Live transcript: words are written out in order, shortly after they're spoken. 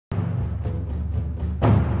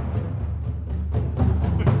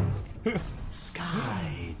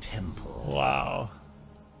Sky Temple. Wow.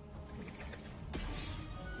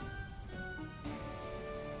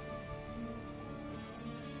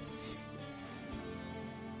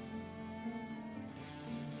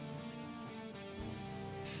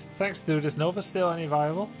 Thanks, dude. Is Nova still any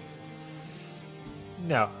viable?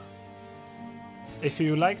 No. If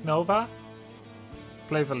you like Nova,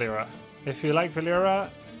 play Valera. If you like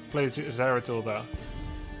Valera, play Zeratul though.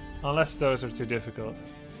 Unless those are too difficult.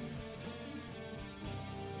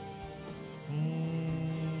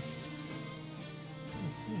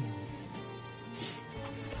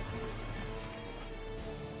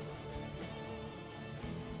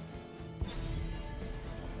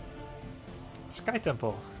 Sky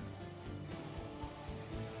Temple.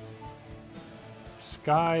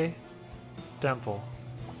 Sky Temple.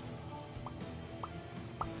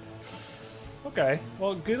 Okay,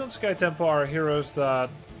 well, good on Sky Temple are heroes that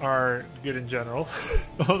are good in general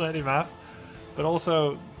on any map, but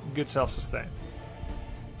also good self-sustain.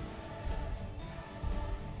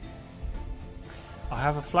 I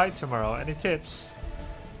have a flight tomorrow. Any tips?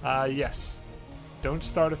 Yes. Don't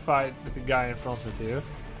start a fight with the guy in front of you.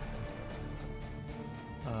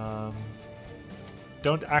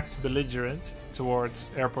 Don't act belligerent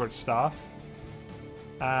towards airport staff.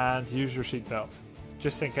 And use your seatbelt.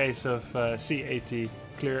 Just in case of C-80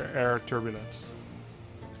 clear air turbulence.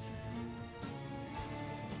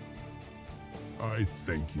 I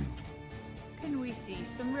thank you. Can we see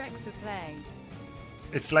some Rexxar play?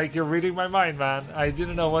 It's like you're reading my mind, man. I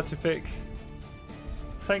didn't know what to pick.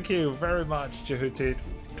 Thank you very much, Jehutit.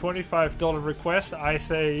 $25 request. I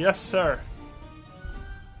say yes, sir.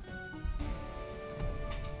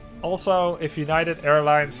 Also, if United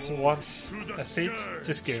Airlines wants a seat,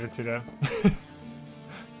 just give it to them.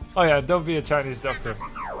 Oh yeah, don't be a Chinese doctor.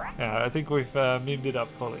 Yeah, I think we've memed it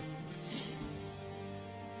up fully.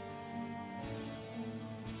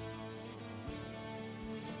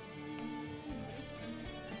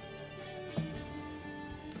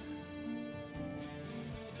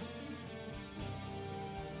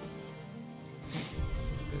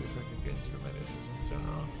 If I could get into medicines in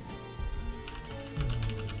general.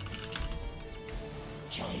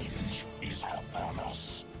 Change is upon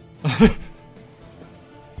us. I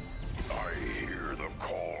hear the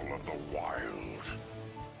call of the wild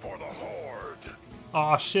for the horde.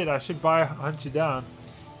 Oh shit, I should hunt you down.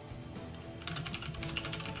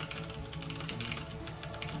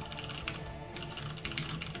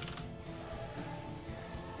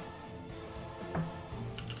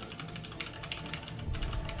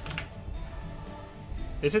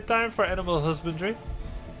 Is it time for animal husbandry?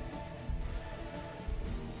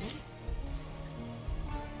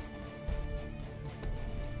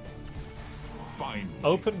 Finally.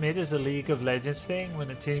 Open mid is a League of Legends thing.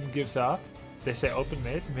 When a team gives up, they say open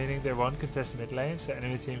mid, meaning they won't contest mid lane, so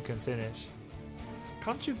enemy team can finish.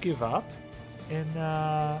 Can't you give up in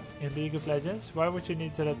League of Legends? Why would you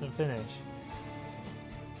need to let them finish?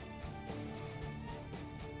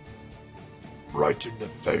 Right in the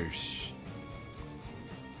face.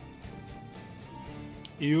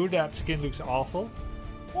 Ew, that skin looks awful.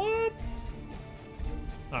 What?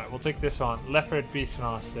 Alright, we'll take this one. Leopard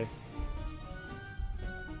Beastmaster.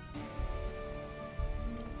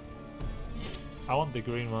 I want the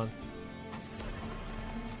green one.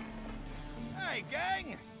 Hey,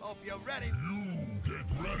 gang! Hope you're ready. You get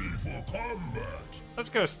ready for combat. Let's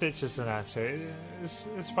go Stitch as an answer.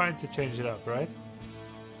 It's fine to change it up, right?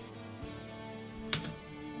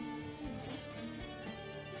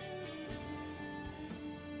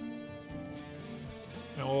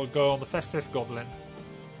 And we'll go on the Festive Goblin.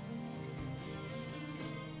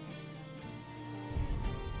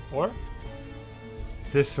 Or?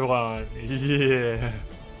 This one, yeah.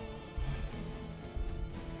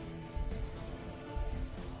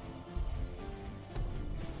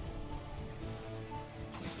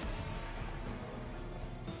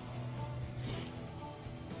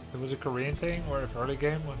 There was a Korean thing where if early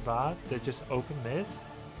game went bad, they just open mid.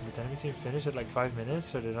 And the enemy team finished at like 5 minutes,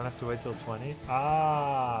 so they don't have to wait till 20.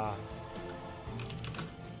 Ah.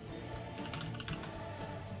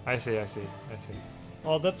 I see.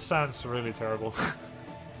 Well, that sounds really terrible.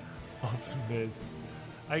 Open mid.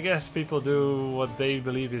 I guess people do what they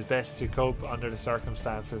believe is best to cope under the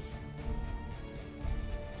circumstances.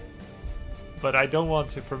 But I don't want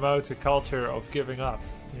to promote a culture of giving up,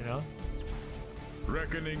 you know?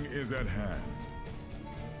 Reckoning is at hand.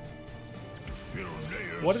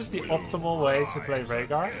 What is the optimal way to play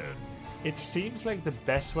Rhaegar? It seems like the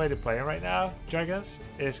best way to play him right now, Dragons,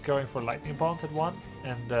 is going for Lightning Bond at 1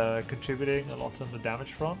 and contributing a lot on the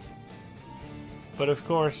damage front. But of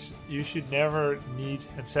course, you should never need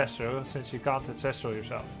Ancestral since you can't Ancestral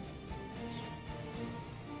yourself.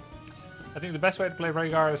 I think the best way to play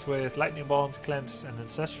Rhaegar is with Lightning Bond, Cleanse and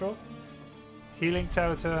Ancestral. Healing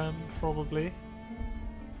Totem, probably.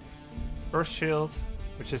 Earth Shield,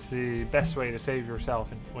 which is the best way to save yourself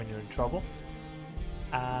when you're in trouble.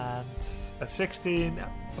 And at 16,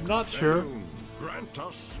 I'm not sure. Grant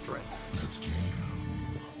us strength.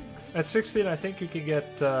 At 16, I think you can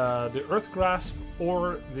get the Earth Grasp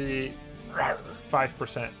or the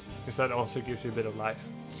 5%, because that also gives you a bit of life.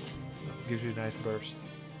 It gives you a nice burst.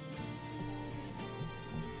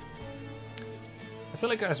 I feel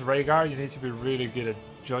like as Rhaegar, you need to be really good at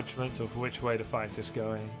judgment of which way the fight is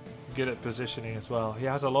going. Good at positioning as well. He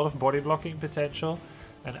has a lot of body blocking potential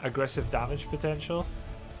and aggressive damage potential,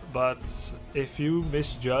 but if you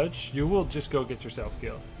misjudge, you will just go get yourself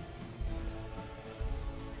killed.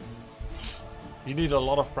 You need a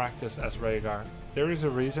lot of practice as Rhaegar. There is a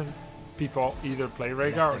reason people either play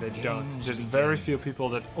Rhaegar or they don't. There's very few people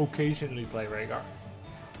that occasionally play Rhaegar.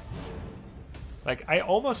 Like, I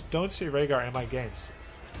almost don't see Rhaegar in my games,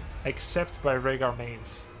 except by Rhaegar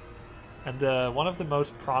mains. And one of the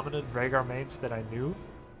most prominent Rhaegar mains that I knew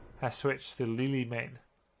has switched to Lily main.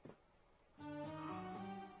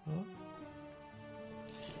 Huh?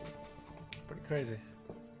 Pretty crazy.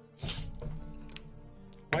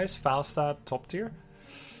 Why is Falstad top tier?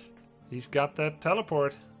 He's got that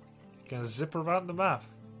teleport. He can zip around the map.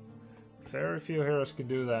 Very few heroes can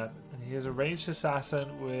do that. And he is a ranged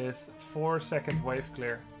assassin with 4 seconds wave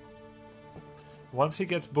clear. Once he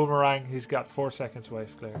gets Boomerang, he's got 4 seconds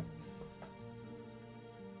wave clear.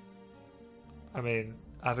 I mean,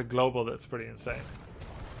 as a global, that's pretty insane.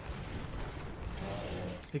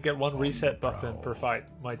 You get 1 reset button per fight,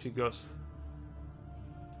 Mighty Ghost.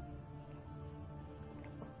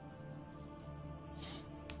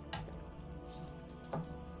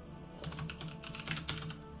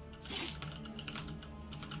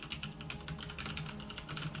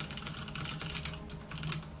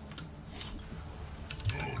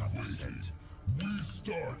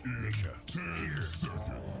 Start in 10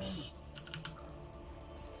 seconds.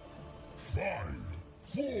 5,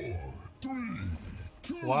 4, 3,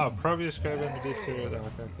 2. Wow, Probius grabbed him with these 2.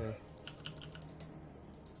 Okay.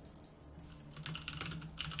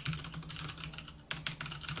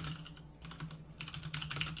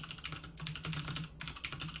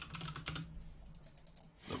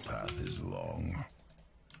 The path is long.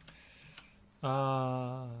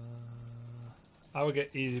 I would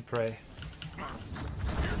get easy prey.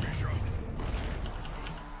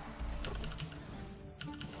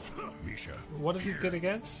 Misha, What is he good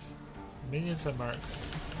against? Minions and mercs.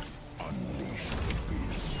 unleash the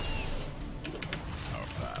beast. Our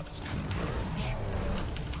paths converge.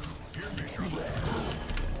 Here, Misha.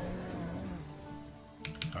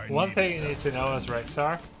 One thing you need to know as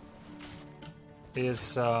Rexxar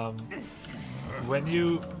is when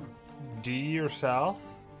you D yourself,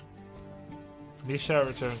 Misha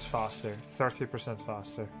returns faster, 30%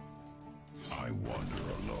 faster. I wander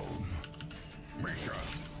alone. Misha,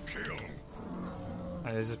 kill.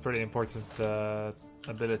 And this is a pretty important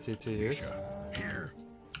ability to use. Misha, here.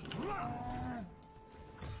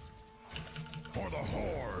 For the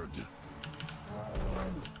Horde.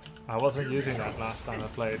 I wasn't using that last time I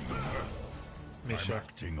played I'm Misha.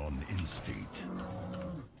 acting on instinct.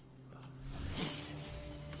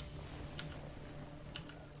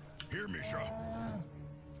 Here, Misha.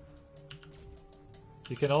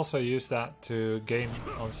 You can also use that to game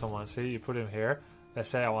on someone. See, you put him here. Let's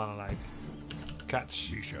say I want to like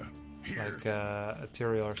catch Misha, here. like a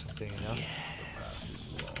Tyrael or something, you know?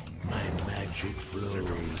 My magic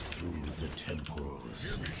flows through the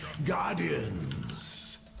temples.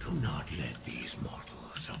 Guardians, do not let these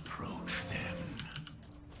mortals approach them.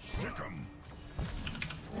 Sick 'em.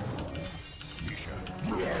 Misha.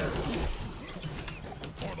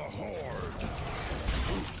 For the Horde.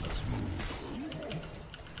 Let's move.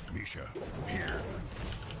 Misha, here.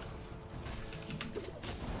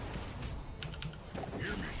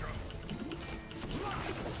 Here, Misha.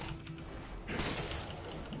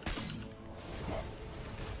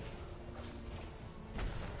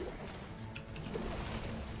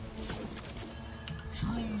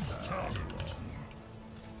 Choose talent.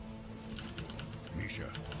 Misha,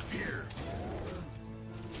 here.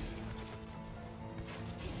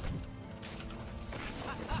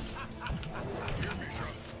 Here, Misha.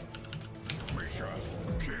 Misha,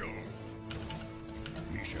 kill.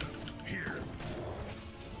 Misha, here.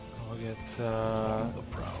 I'll get The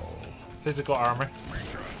prowl. physical armor.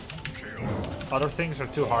 Misha, kill. Other things are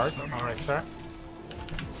too hard on Rexxar.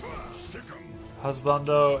 Sick 'em.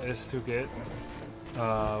 Husbando is too good.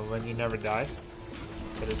 when you never die.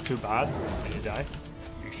 But it's too bad when you die.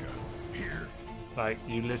 Like,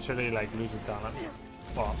 you literally like lose a talent.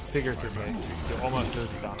 Well, figuratively, you almost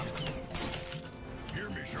lose a talent. Hear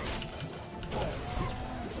me, Misha.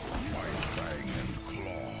 My fang and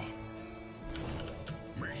claw.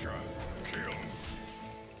 Misha, kill.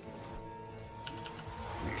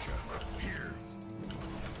 Misha, here.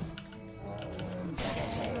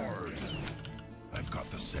 Hard. I've got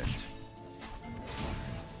the scent.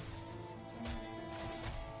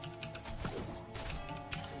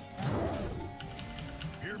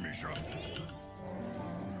 Here, Misha.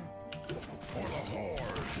 For the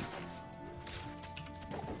horde.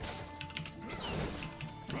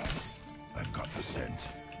 I've got the scent.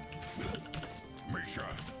 Misha,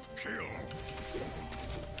 kill.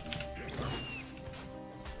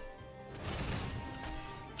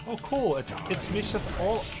 Oh, cool! It's Misha's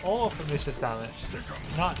all of Misha's damage,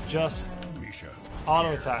 not just Misha,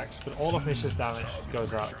 auto attacks, but all of Misha's damage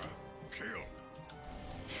goes up. kill.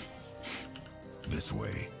 This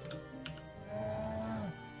way.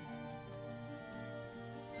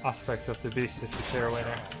 Aspect of the beast is the clear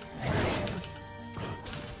winner.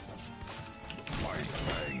 My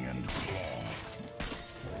fang and claw.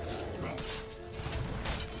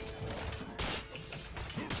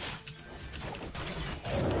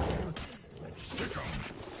 Stick 'em.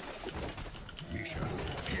 Misha,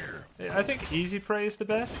 here. I think Easy Prey is the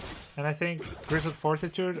best, and I think Grizzled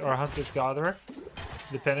Fortitude or Hunter's Gatherer,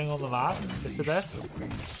 depending on the map, is the best.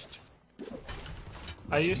 Beast.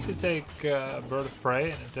 I used to take Bird of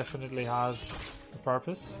Prey, and it definitely has a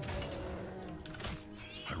purpose.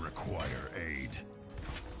 I require aid.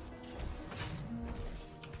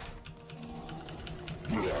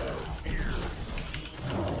 Here.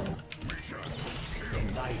 Misha, kill.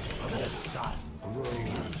 Light of the sun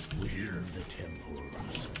grows within the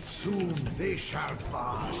temples. Soon they shall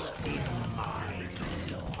bask in mine.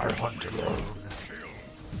 I hunt alone.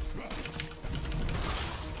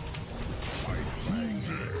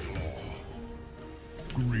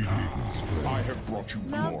 Greetings. I have brought you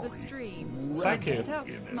Love glory. the stream. Thank you. Keep it up,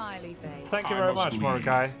 smiley face. Thank you very much,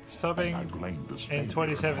 Mordecai. Subbing in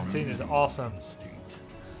 2017 is awesome.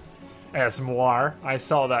 Esmoir, I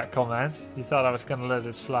saw that comment. You thought I was gonna let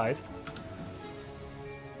it slide.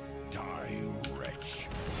 Die, wretch.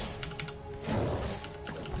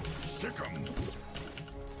 Stick 'em.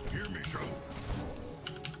 Hear me, Misha.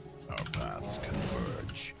 Our paths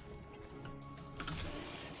converge.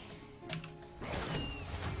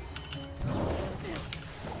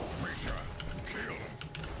 Misha, kill.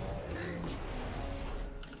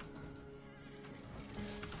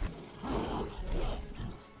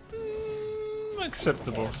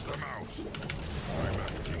 Acceptable. Them out. I'm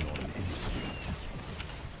acting on instinct.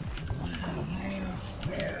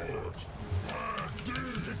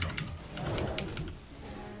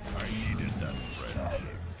 I needed that friend.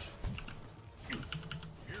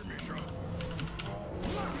 Hear me, Misha.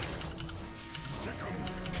 Stick 'em.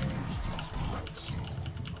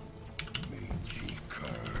 Mangy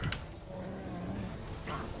cur.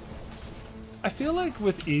 I feel like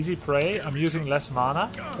with Easy Prey, I'm using less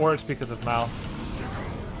mana, or it's because of Mal.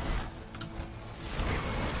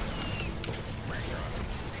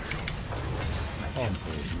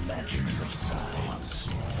 Temple's magic subsides.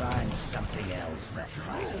 Find something else that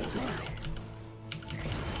fighter.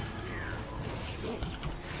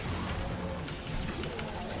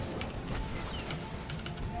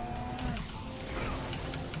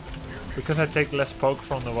 Because I take less poke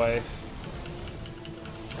from the wave.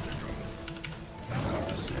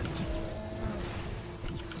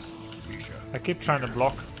 I keep trying to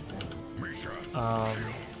block.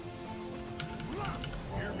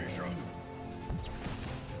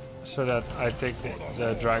 So that I take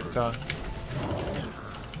the drag tongue. To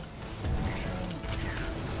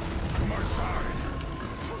my side.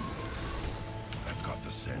 I've got the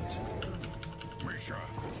scent. Misha,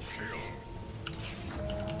 kill.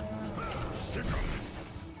 Stick 'em.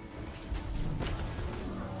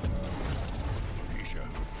 Misha,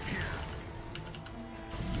 here.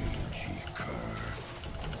 Mangy cur.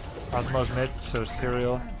 Osmos mid, so it's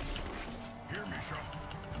Tyrael. Here, Misha.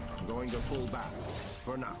 I'm going to pull back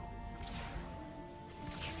for now.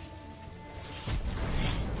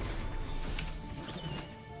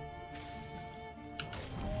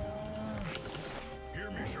 Here,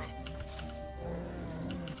 Misha.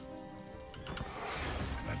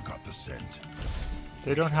 I've got the scent.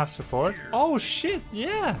 They don't have support? Oh shit,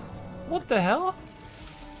 yeah! What the hell?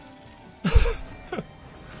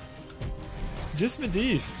 Just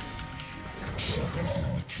Medivh.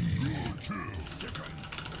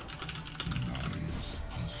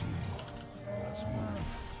 Let's move.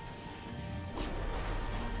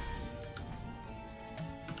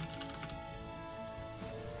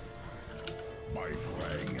 My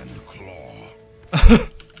fang and claw.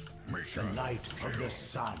 The light of the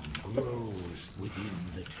sun grows within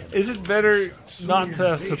the temple. Is it better not to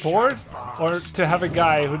have support, or to have a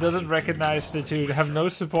guy who doesn't recognize that you have no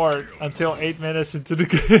support until 8 minutes into the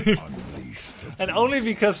game? And only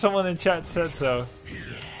because someone in chat said so.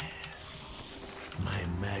 My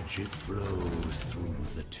magic flows through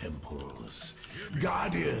the temples.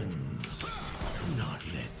 Guardians, do not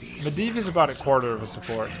let these... Medivh is about a quarter of a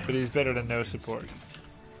support, but he's better than no support.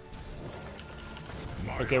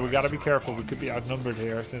 Okay, we gotta be careful. We could be outnumbered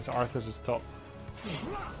here since Arthas is top.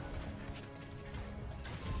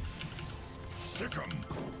 Sick 'em.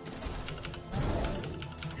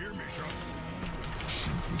 Hear me, shot.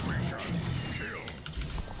 Shot. Kill.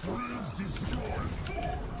 Friends destroy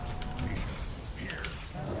four. Here.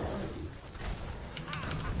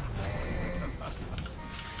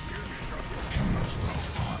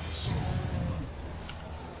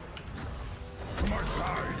 To my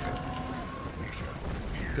side.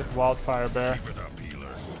 Good wildfire bear. Keep it up,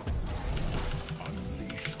 healer.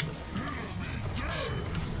 Unleash the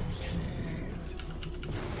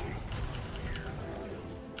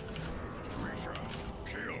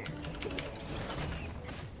kill.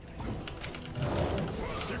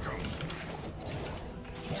 Sick 'em.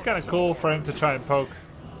 It's kind of cool for him to try and poke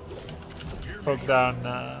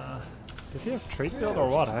down. Does he have trait build or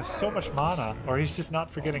what? I have so much mana, or he's just not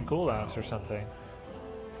forgetting cooldowns or something.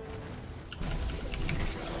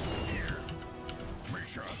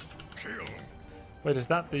 Kill. Wait, is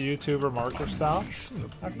that the YouTuber marker style?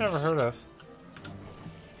 I've never heard of.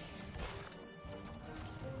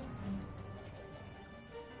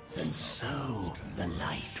 And so the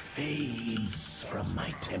light fades from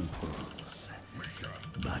my temples.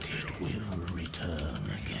 But it will return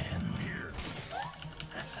again.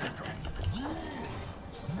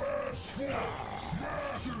 Smash it!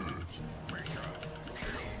 Smash it!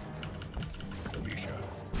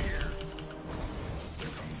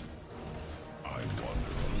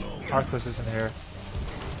 Arthas isn't here.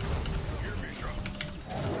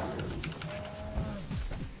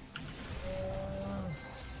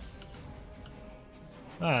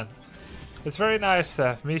 Man, it's very nice to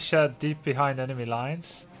have Misha deep behind enemy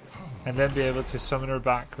lines and then be able to summon her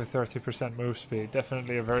back with 30% move speed.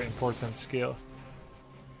 Definitely a very important skill.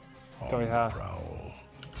 Toiha.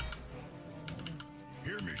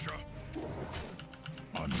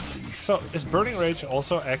 So, is Burning Rage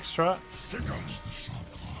also extra?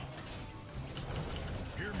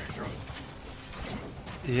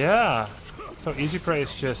 Yeah. So easy prey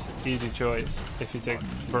is just easy choice if you take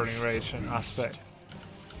Burning Rage and aspect.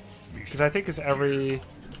 Because I think it's every...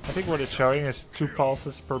 I think what it's showing is 2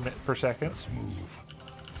 pulses per second.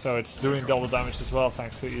 So it's doing double damage as well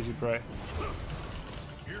thanks to easy prey.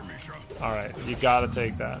 Alright, you gotta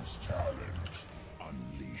take that.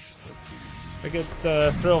 I get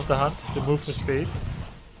Thrill of the Hunt, the movement speed.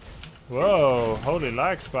 Whoa, holy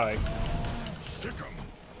lag spike.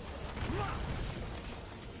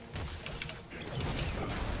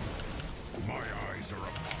 My eyes are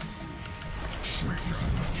upon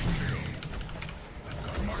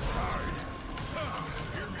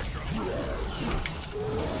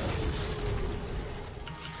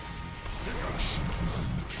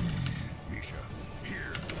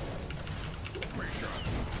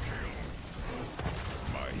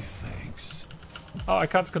Oh, I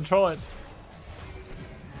can't control it.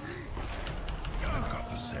 I've got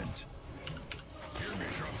the scent. Hear me,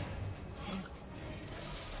 Shaw.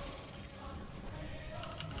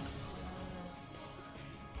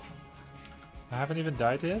 I haven't even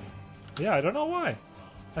died yet? Yeah, I don't know why.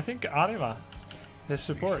 I think Anima is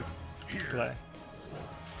support play.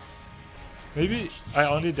 Maybe I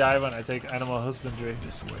only die when I take Animal Husbandry.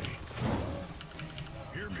 This way.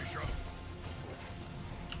 Hear me, Shaw.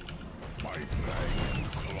 My fang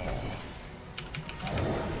and claw.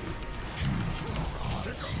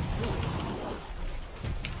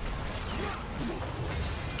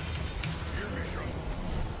 Hear me, Shaw.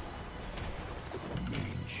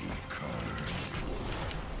 Mangy card.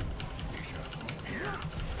 Here.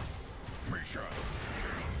 Misha.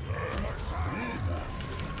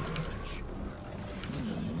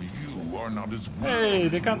 You are not as weak. Hey,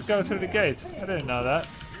 they can't go through the gate. I didn't know that.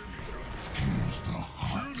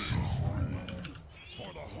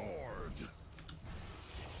 For the Horde.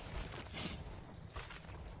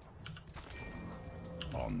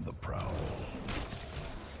 On the prowl.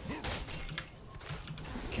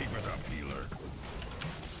 Keep it up, healer.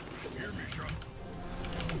 Hear me, Shaw.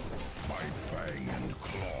 My fang and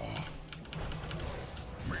claw.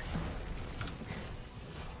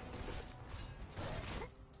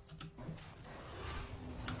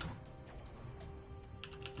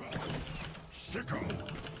 Sick 'em.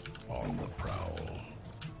 On the prowl.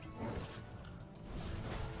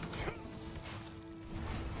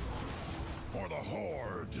 For the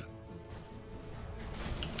horde.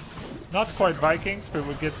 Not quite Vikings, but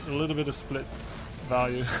we get a little bit of split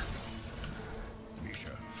value.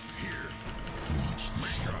 Misha, here.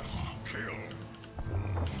 Misha, kill.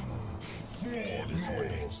 Ford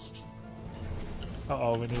lost.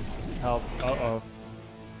 Uh-oh, we need help. Uh-oh.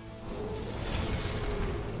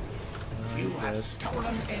 You He's have dead.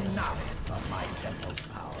 stolen enough of my temple's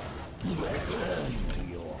power. Return to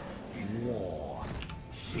your war.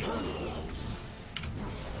 Misha,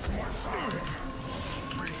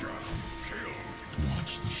 kill.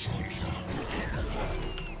 Watch the shot.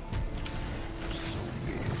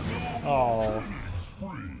 Oh.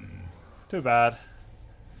 Too bad.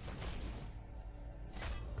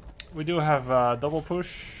 We do have double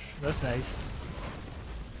push. That's nice.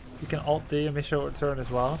 You can alt D and Misha return as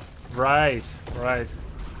well. Right, right.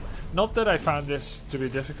 Not that I found this to be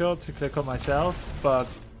difficult to click on myself, but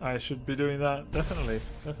I should be doing that. Definitely,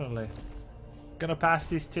 definitely. Gonna pass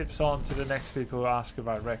these tips on to the next people who ask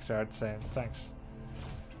about Rexxar Saints. Thanks.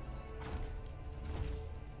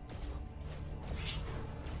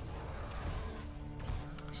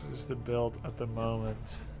 So this is the build at the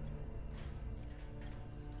moment.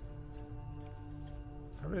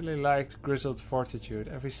 I really liked Grizzled Fortitude.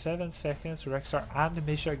 Every 7 seconds, Rexxar and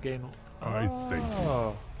Misha gain. I think.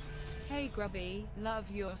 Oh. Hey Grubby, love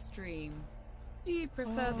your stream. Do you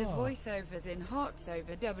prefer the voiceovers in HOTS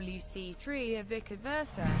over WC3 or vice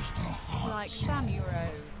versa? Like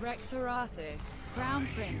Samuro, Rexxar Arthas, Crown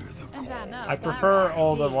Prince, and Anna. I prefer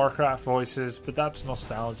all the Warcraft voices, but that's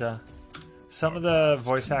nostalgia. Some of the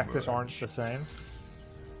voice actors aren't the same.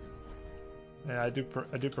 Yeah, I do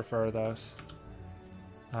prefer those.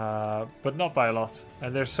 But not by a lot.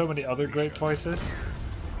 And there's so many other great voices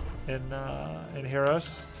in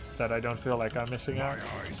Heroes that I don't feel like I'm missing out. My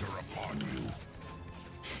eyes are upon you.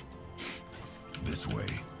 This way.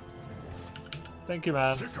 Thank you,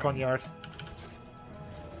 man. Conyard.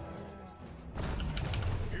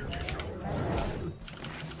 Here, Misha.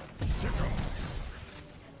 Sick 'em.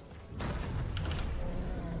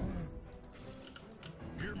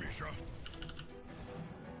 Here, Misha.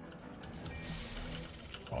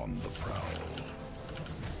 On the prowl.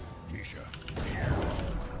 Misha, here.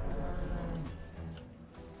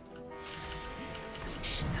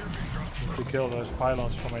 Here, Misha. To kill those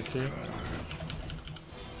pylons for my team.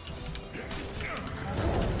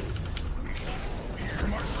 To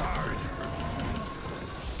my side.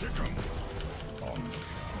 Sick 'em. On the prowl.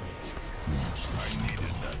 I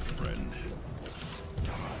needed that friend.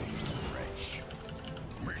 Time, wretch.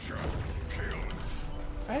 Misha, kill.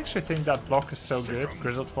 I actually think that block is so good,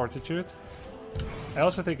 Grizzled Fortitude. I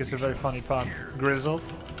also think it's a very funny pun. Grizzled.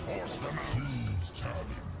 Force them out. Choose talent.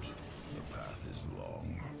 The path is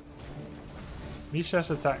long. Misha's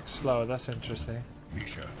attack slow, that's interesting.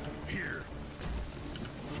 Misha, here.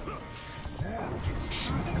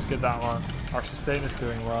 Let's get that one. Our sustain is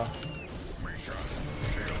doing well. Misha,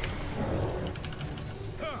 kill.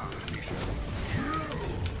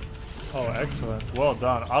 Oh, excellent. Well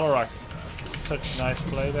done. Alarak. Such nice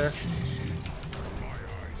play there. My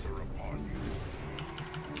eyes are upon you.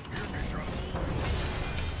 Here, Misha.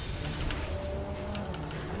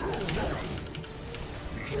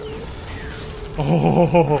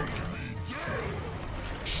 Oh,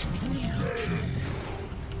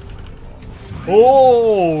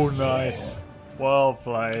 oh, nice. Well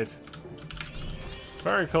played.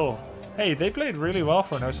 Very cool. Hey, they played really well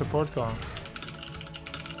for no support con.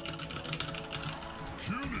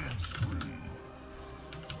 Killing spree.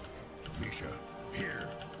 Misha, here.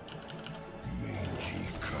 Mangy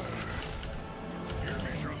cutter. Here,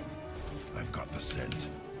 Misha. I've got the scent.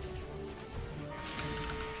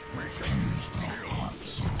 Misha, kill.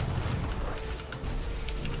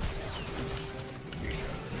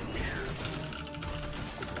 Misha, here.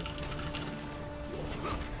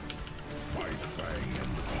 My fang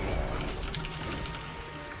and claw.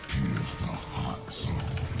 Here's the hot zone.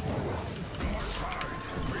 On my side,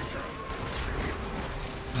 Misha.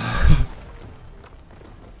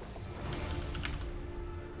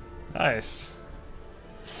 Nice.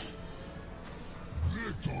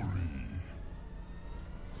 Victory.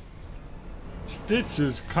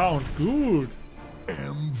 Stitches count good.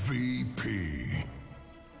 MVP.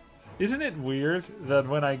 Isn't it weird that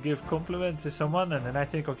when I give compliment to someone and then I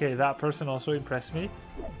think, okay, that person also impressed me,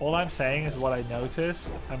 all I'm saying is what I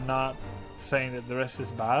noticed. I'm not saying that the rest is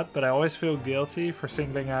bad, but I always feel guilty for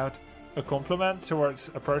singling out a compliment towards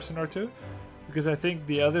a person or two, because I think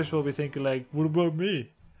the others will be thinking like, what about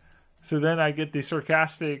me? So then I get the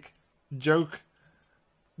sarcastic joke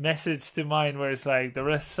message to mine where it's like the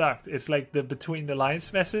rest sucked. It's like the between the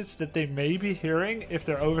lines message that they may be hearing if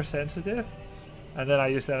they're oversensitive, and then I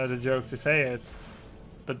use that as a joke to say it.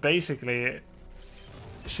 But basically,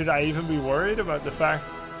 should I even be worried about the fact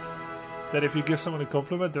that if you give someone a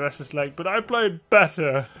compliment, the rest is like, but I played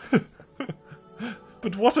better.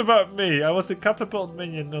 But what about me? I was the catapult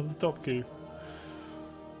minion on the top cube.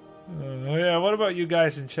 Oh yeah, what about you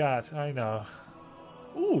guys in chat? I know.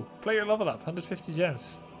 Ooh, player level up, 150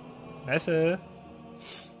 gems. Nice.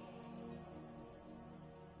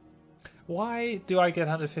 Why do I get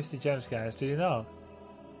 150 gems, guys? Do you know?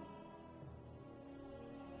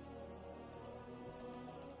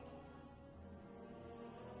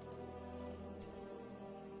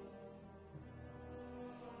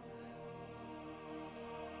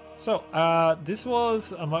 So, this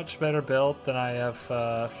was a much better build than I have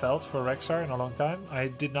felt for Rexxar in a long time. I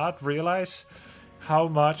did not realize how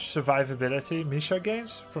much survivability Misha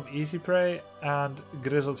gains from Easy Prey and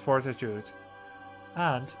Grizzled Fortitude.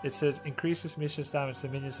 And it says increases Misha's damage to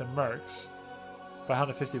minions and mercs by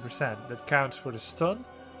 150%. That counts for the stun,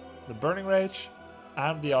 the burning rage,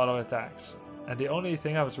 and the auto attacks. And the only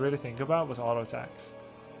thing I was really thinking about was auto attacks.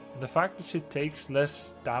 And the fact that she takes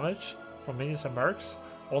less damage from minions and mercs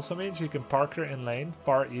also means you can park her in lane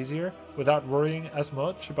far easier without worrying as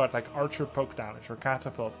much about like archer poke damage or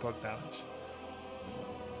catapult poke damage.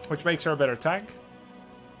 Which makes her a better tank,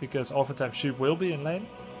 because oftentimes she will be in lane.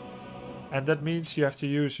 And that means you have to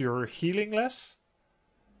use your healing less.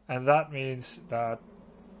 And that means that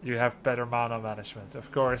you have better mana management.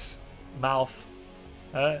 Of course, Malf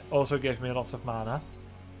also gave me a lot of mana.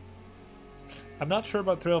 I'm not sure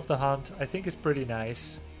about Thrill of the Hunt. I think it's pretty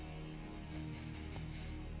nice.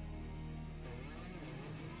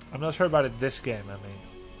 I'm not sure about it this game, I mean.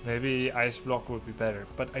 Maybe Ice Block would be better.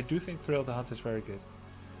 But I do think Thrill of the Hunt is very good.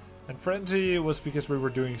 And Frenzy was because we were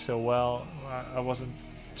doing so well. I wasn't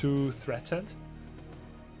too threatened.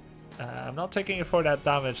 I'm not taking it for that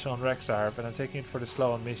damage on Rexxar, but I'm taking it for the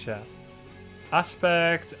slow on Misha.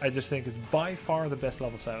 Aspect, I just think it's by far the best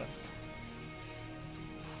level 7.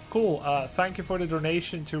 Cool, thank you for the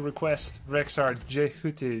donation to request Rexxar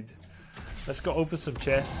Jehutid. Let's go open some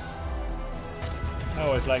chests. I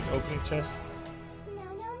always like opening chests.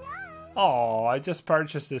 Oh, I just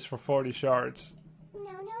purchased this for 40 shards.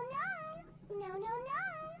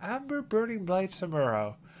 Amber Burning Blade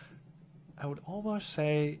Samuro. I would almost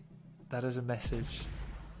say that is a message.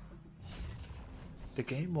 The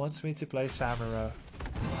game wants me to play Samuro.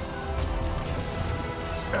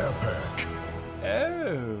 Epic.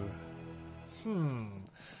 Oh.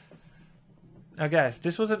 Now guys,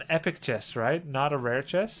 this was an epic chest, right? Not a rare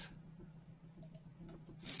chest?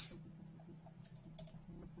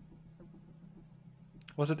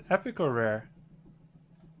 Was it epic or rare?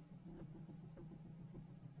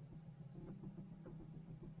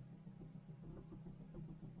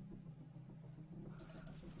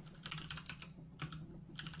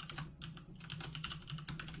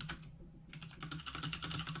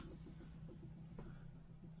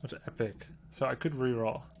 What's epic? So I could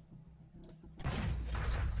reroll.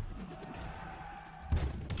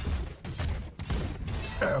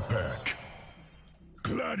 Epic.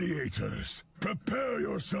 Gladiators, prepare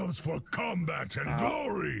yourselves for combat and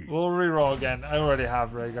glory. We'll reroll again. I already have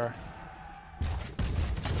Rhaegar.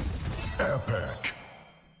 Epic.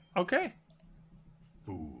 Okay.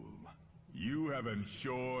 Fool, you have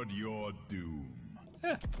ensured your doom.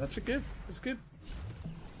 Yeah, that's good. That's good.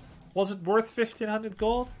 Was it worth 1,500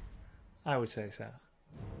 gold? I would say so.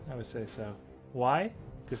 I would say so. Why?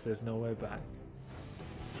 Because there's no way back.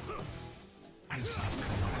 I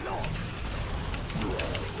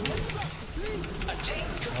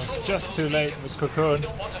was just too late with Cocoon.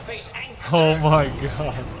 Oh my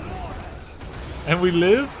god. And we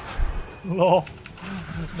live? Lol.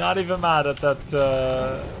 Not even mad at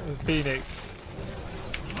that Phoenix.